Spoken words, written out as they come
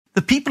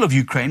The people of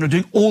Ukraine are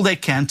doing all they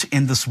can to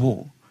end this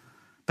war,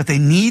 but they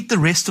need the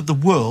rest of the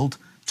world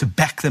to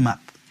back them up.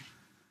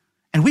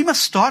 And we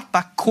must start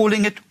by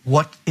calling it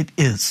what it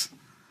is.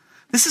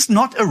 This is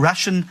not a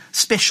Russian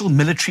special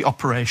military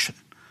operation.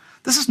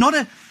 This is not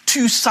a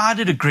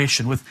two-sided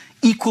aggression with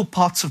equal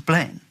parts of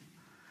blame.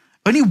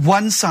 Only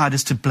one side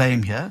is to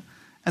blame here,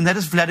 and that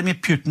is Vladimir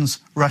Putin's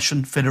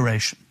Russian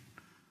Federation.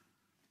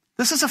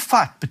 This is a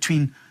fight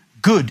between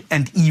good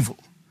and evil.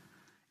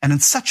 And in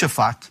such a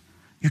fight,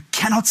 you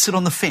cannot sit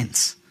on the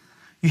fence.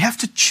 You have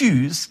to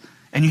choose,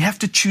 and you have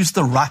to choose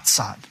the right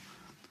side.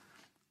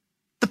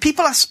 The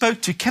people I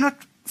spoke to cannot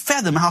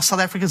fathom how South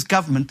Africa's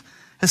government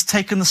has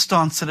taken the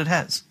stance that it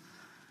has,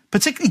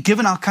 particularly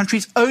given our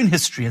country's own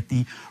history at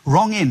the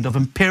wrong end of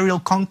imperial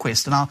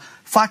conquest and our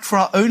fight for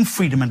our own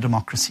freedom and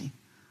democracy.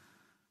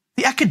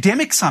 The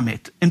academics I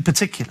met, in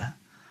particular,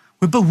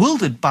 were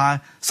bewildered by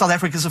South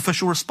Africa's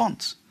official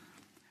response.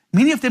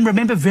 Many of them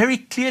remember very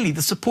clearly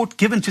the support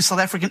given to South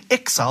African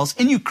exiles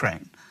in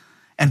Ukraine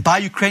and by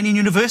Ukrainian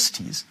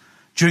universities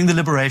during the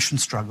liberation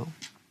struggle.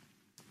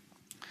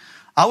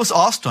 I was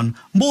asked on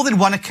more than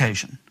one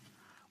occasion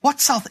what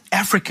South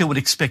Africa would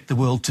expect the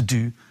world to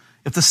do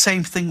if the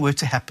same thing were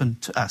to happen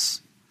to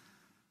us.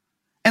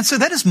 And so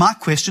that is my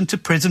question to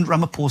President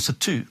Ramaphosa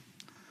too.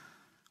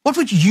 What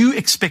would you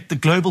expect the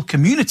global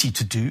community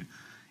to do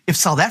if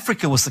South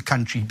Africa was the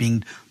country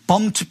being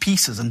bombed to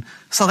pieces and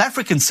South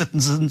African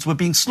citizens were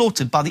being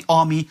slaughtered by the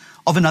army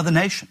of another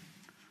nation?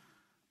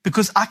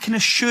 Because I can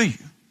assure you,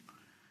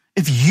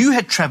 if you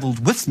had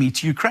traveled with me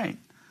to Ukraine,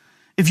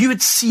 if you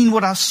had seen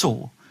what I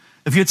saw,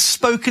 if you had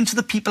spoken to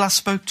the people I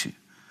spoke to,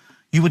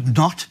 you would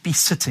not be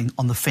sitting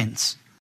on the fence.